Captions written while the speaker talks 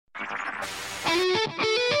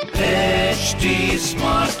HT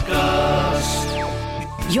Smartcast.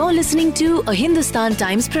 You're listening to a Hindustan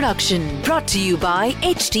Times production brought to you by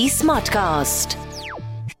HT Smartcast.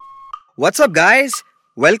 What's up, guys?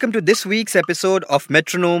 Welcome to this week's episode of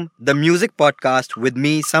Metronome, the music podcast with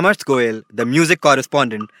me, Samarth Goel, the music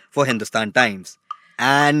correspondent for Hindustan Times.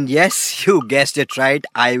 And yes, you guessed it right,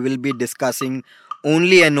 I will be discussing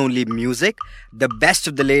only and only music, the best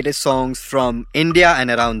of the latest songs from India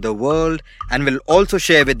and around the world, and will also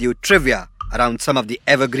share with you trivia around some of the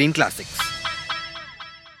evergreen classics.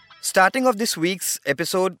 Starting off this week's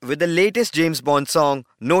episode with the latest James Bond song,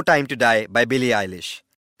 No Time to Die by Billie Eilish.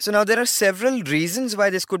 So now there are several reasons why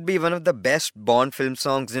this could be one of the best Bond film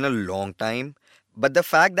songs in a long time. But the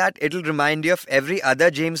fact that it'll remind you of every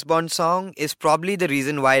other James Bond song is probably the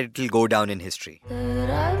reason why it'll go down in history.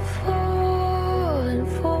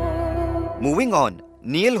 Moving on,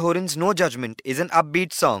 Niall Horan's No Judgment is an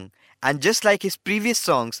upbeat song, and just like his previous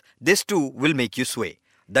songs, this too will make you sway.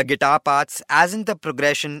 The guitar parts, as in the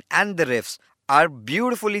progression and the riffs, are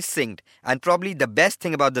beautifully synced and probably the best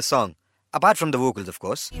thing about the song, apart from the vocals of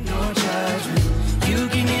course.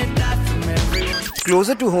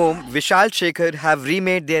 Closer to home, Vishal Shekhar have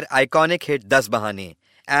remade their iconic hit Das Bahane,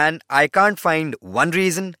 and I can't find one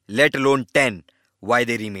reason, let alone 10, why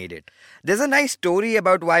they remade it. There's a nice story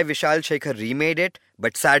about why Vishal Shekhar remade it,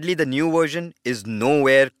 but sadly the new version is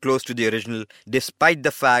nowhere close to the original, despite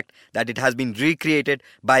the fact that it has been recreated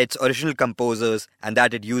by its original composers and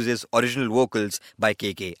that it uses original vocals by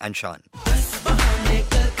KK and Shan.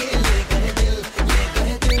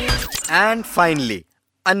 And finally,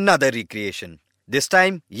 another recreation. This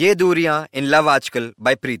time, Ye Duriyan in Love Aajkal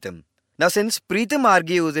by Pritam. Now since Pritam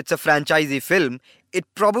argues it's a franchisee film, it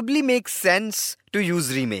probably makes sense to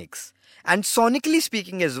use remakes. And sonically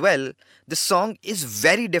speaking as well, the song is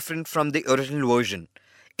very different from the original version.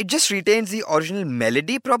 It just retains the original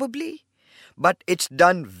melody probably, but it's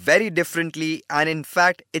done very differently, and in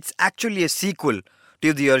fact it's actually a sequel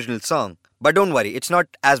to the original song. But don't worry, it's not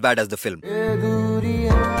as bad as the film.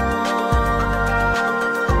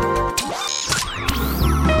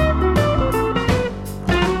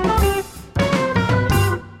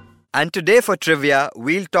 And today for trivia,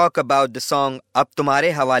 we'll talk about the song Ab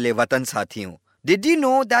Tumhare Hawale Watan Saathiyon. Did you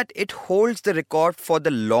know that it holds the record for the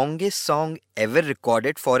longest song ever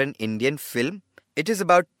recorded for an Indian film? It is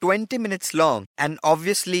about 20 minutes long and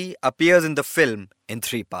obviously appears in the film in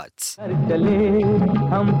 3 parts.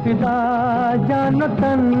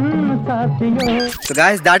 So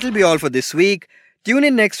guys, that'll be all for this week. Tune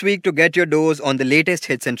in next week to get your dose on the latest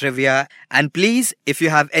hits and trivia. And please, if you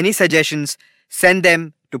have any suggestions, send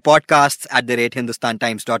them to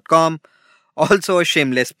podcasts@hindustantimes.com. Also a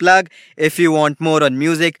shameless plug, if you want more on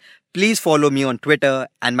music, please follow me on Twitter,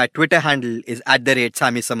 and my Twitter handle is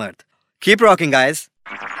 @SamiSamarth. Keep rocking, guys.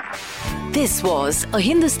 This was a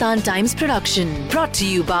Hindustan Times production brought to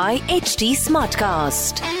you by HT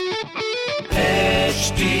Smartcast.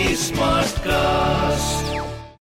 HT Smartcast.